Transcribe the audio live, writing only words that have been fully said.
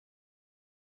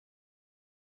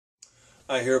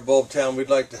Hi, here at BulbTown, we'd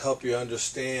like to help you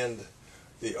understand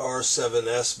the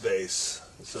R7S base.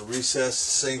 It's a recessed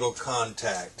single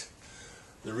contact.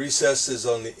 The recess is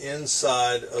on the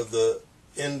inside of the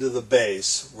end of the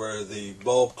base where the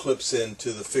bulb clips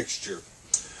into the fixture.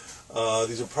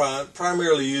 These are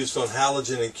primarily used on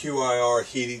halogen and QIR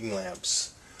heating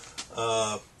lamps.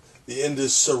 The end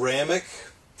is ceramic.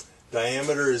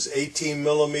 Diameter is 18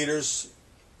 millimeters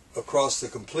across the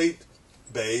complete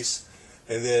base,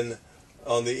 and then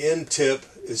on the end tip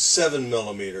is 7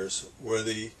 millimeters where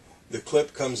the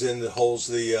clip comes in that holds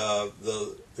the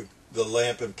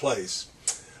lamp in place.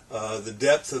 The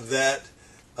depth of that,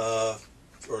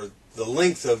 or the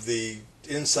length of the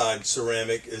inside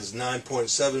ceramic, is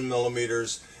 9.7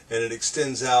 millimeters, and it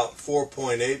extends out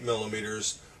 4.8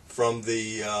 millimeters from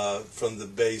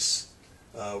the base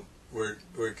where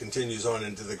it continues on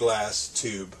into the glass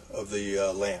tube of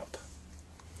the lamp.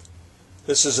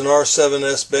 This is an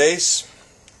R7S base.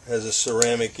 Has a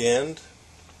ceramic end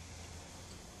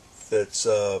that's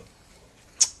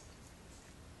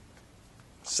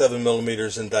 7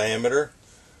 millimeters in diameter.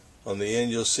 On the end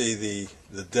you'll see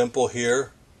the dimple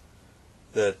here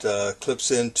that clips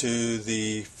into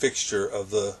the fixture of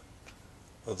the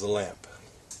lamp.